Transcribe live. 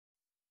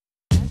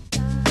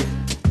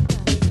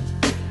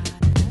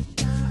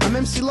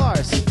MC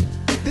Lars.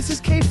 This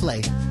is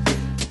K.Flay.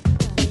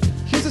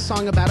 Here's a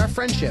song about our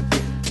friendship.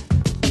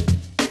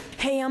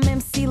 Hey, I'm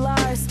MC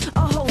Lars, a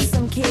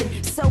wholesome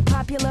kid. So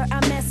popular, I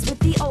mess with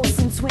the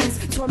Olsen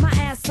twins. Tore my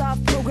ass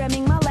off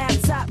programming my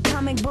laptop.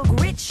 Comic book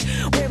rich,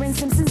 wearing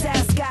Simpsons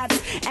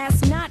ascots.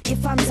 Ask not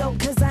if I'm dope,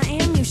 cause I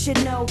am, you should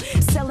know.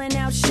 Selling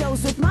out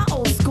shows with my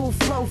old school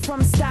flow.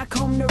 From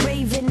Stockholm to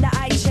Raven to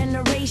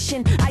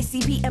iGeneration.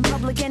 ICP and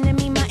Public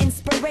Enemy, my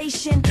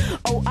inspiration.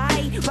 Oh,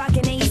 I rock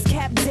an ace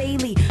cap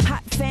daily.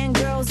 Hot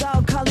fangirls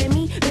all calling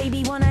me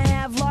baby. Wanna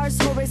have Lars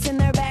Horace in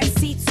their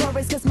backseat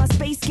Taurus. Cause my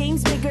space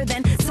game's bigger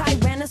than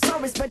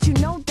Tyrannosaurus. But you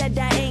know that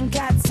I ain't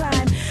got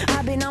time.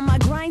 I've been on my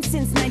grind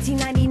since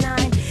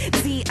 1999.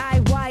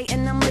 DIY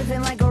and I'm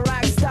living like a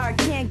rock star.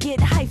 Can't get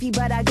hyphy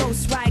but I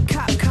ghost ride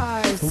cop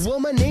cars. Well,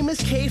 my name is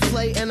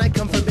K.Flay and I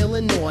come from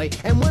Illinois.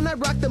 And when I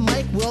rock the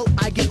mic, well,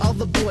 I get all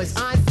the boys.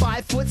 I'm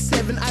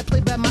 5'7", I play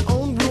by my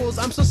own rules.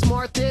 I'm so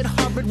smart that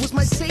Harvard was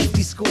my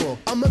safety school.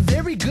 I'm a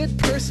very good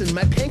person,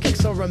 my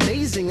pancakes are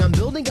amazing. I'm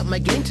building up my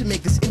game to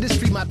make this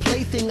industry my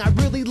plaything. I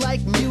really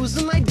like Muse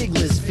and I dig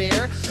Liz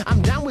Fair.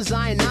 I'm down with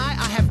I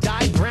have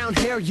dyed brown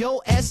hair. Yo,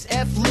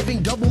 SF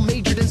living, double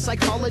majored in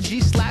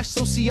psychology /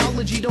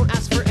 sociology. Don't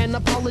ask for an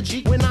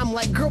apology when I'm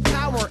like girl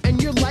power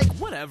and you're like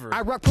whatever.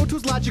 I rock Pro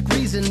Tools Logic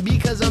Reason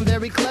because I'm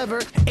very clever.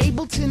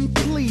 Ableton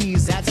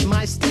please, that's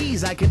my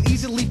steez. I can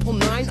easily pull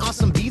 9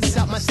 awesome beats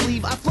out my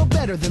sleeve. I flow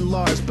better than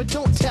Lars, but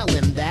don't tell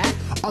him that.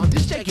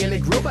 This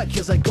gigantic robot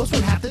kills like ghosts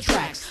from half the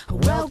tracks.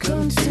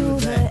 Welcome to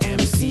the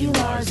MC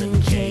Lars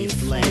and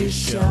K.Flay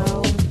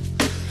show.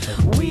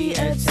 We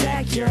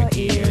attack your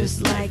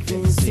ears like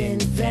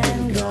Vincent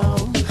Van Gogh.